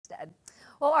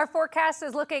Well, our forecast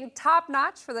is looking top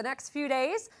notch for the next few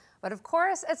days, but of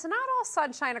course, it's not all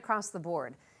sunshine across the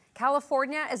board.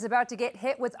 California is about to get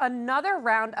hit with another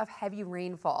round of heavy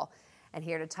rainfall. And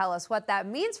here to tell us what that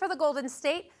means for the Golden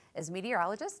State is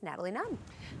meteorologist Natalie Nunn.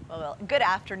 Well, good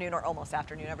afternoon, or almost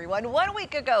afternoon, everyone. 1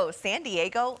 week ago, San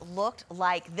Diego looked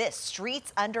like this.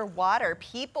 Streets underwater,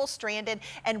 people stranded,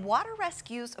 and water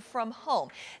rescues from home.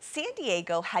 San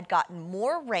Diego had gotten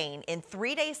more rain in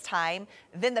 3 days' time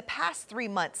than the past 3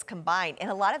 months combined,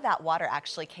 and a lot of that water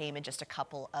actually came in just a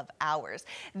couple of hours.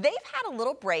 They've had a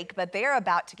little break, but they're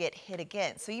about to get hit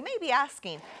again. So you may be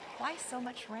asking, why so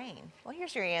much rain? Well,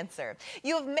 here's your answer.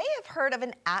 You may have heard of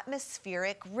an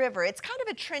atmospheric river. It's kind of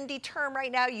a trendy term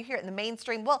right now. You hear it in the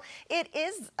mainstream. Well, it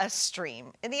is a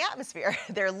stream in the atmosphere.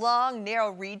 They're long,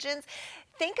 narrow regions.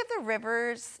 Think of the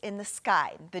rivers in the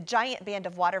sky. The giant band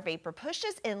of water vapor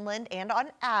pushes inland and on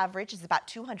average is about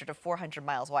 200 to 400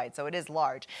 miles wide, so it is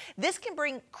large. This can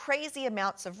bring crazy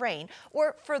amounts of rain,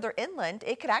 or further inland,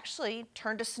 it could actually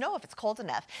turn to snow if it's cold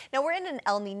enough. Now, we're in an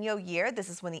El Nino year. This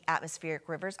is when the atmospheric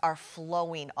rivers are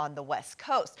flowing on the west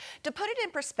coast. To put it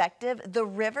in perspective, the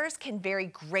rivers can vary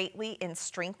greatly in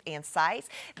strength and size.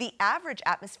 The average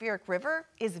atmospheric river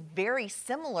is very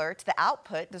similar to the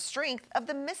output, the strength of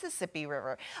the Mississippi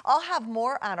River. I'll have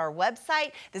more on our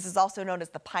website. This is also known as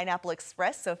the Pineapple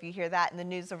Express, so if you hear that in the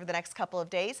news over the next couple of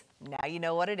days, now you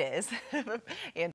know what it is. And